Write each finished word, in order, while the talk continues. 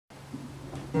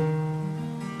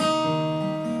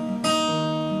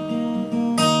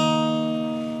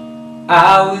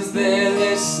I was there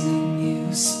listening,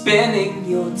 you spinning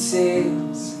your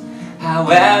tales, how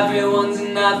everyone's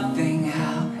nothing,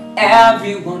 how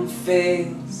everyone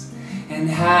fails, and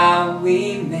how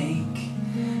we make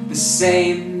the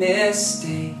same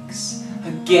mistakes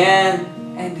again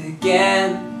and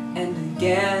again and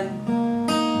again.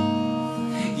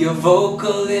 Your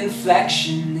vocal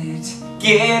inflection, it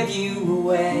gave you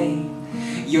away.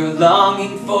 You're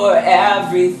longing for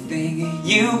everything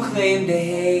you claim to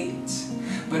hate,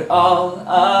 but all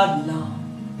along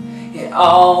it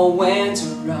all went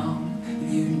wrong.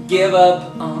 You give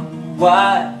up on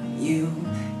what you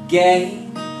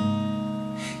gained.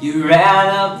 You ran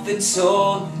up the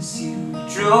toll as you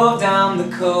drove down the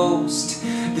coast.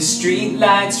 The street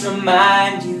lights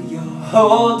remind you you're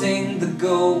holding the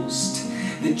ghost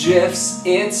that drifts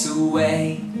its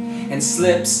way and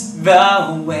slips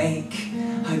the wake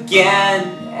again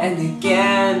and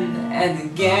again and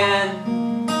again.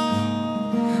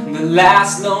 The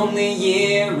last lonely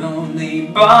year only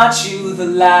brought you the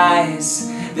lies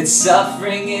that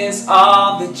suffering is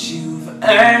all that you've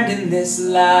earned in this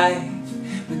life.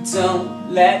 But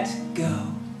don't let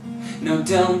go, no,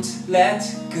 don't let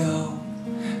go.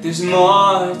 There's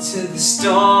more to the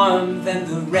storm than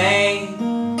the rain.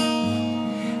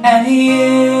 And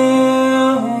you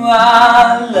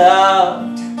are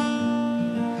loved.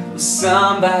 Well,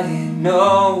 somebody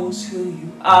knows who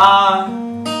you are.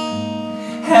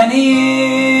 And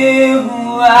you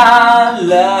are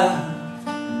loved.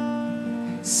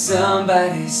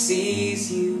 Somebody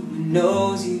sees you and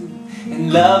knows you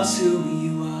and loves who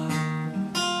you are.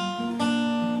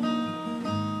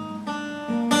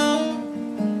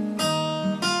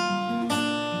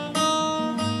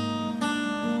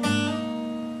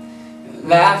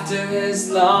 Laughter has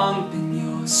long been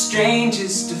your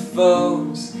strangest of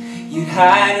foes. You'd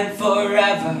hide it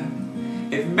forever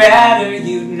if better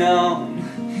you'd known.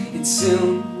 It'd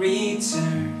soon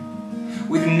return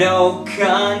with no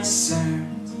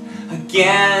concerns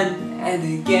again and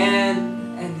again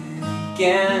and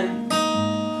again.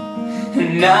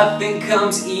 Nothing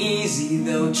comes easy,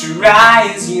 though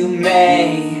try as you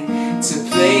may to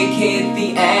placate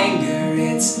the anger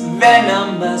its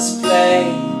venomous play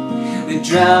that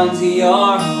drowns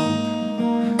your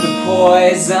hope. The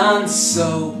poison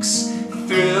soaks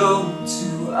through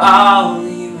to all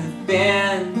you have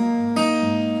been.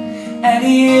 And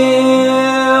you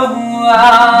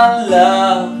are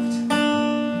loved.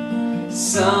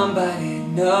 Somebody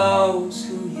knows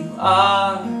who you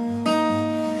are.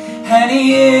 And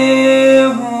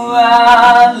you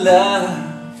are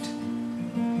loved.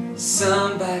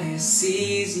 Somebody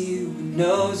sees you and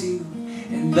knows you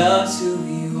and loves who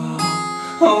you are.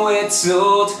 Oh, we're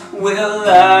told we'll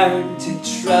learn to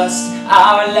trust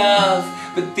our love,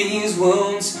 but these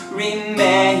wounds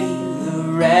remain the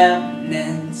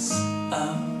remnants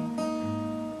of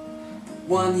the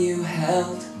one you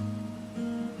held.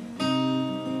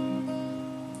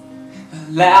 A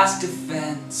last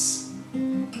defense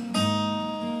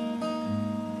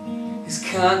is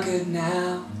conquered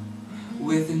now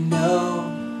with no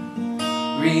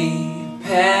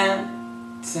repentance.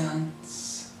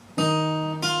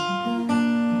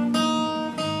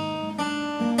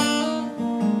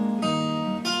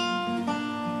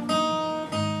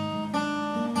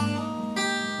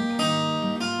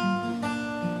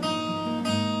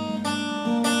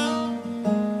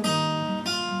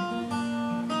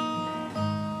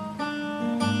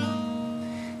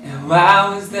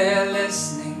 I was there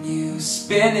listening, you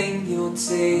spinning your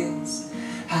tales,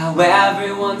 how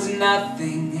everyone's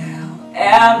nothing, how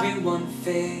everyone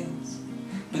fails,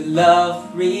 but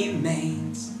love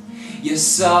remains your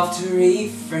soft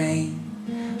refrain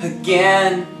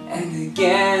again and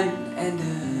again and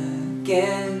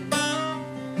again.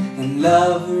 And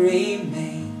love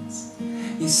remains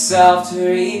your soft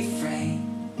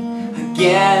refrain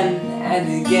again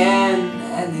and again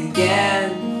and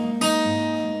again.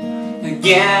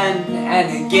 Again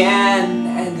and again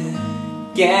and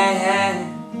again,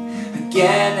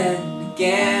 again and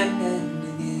again.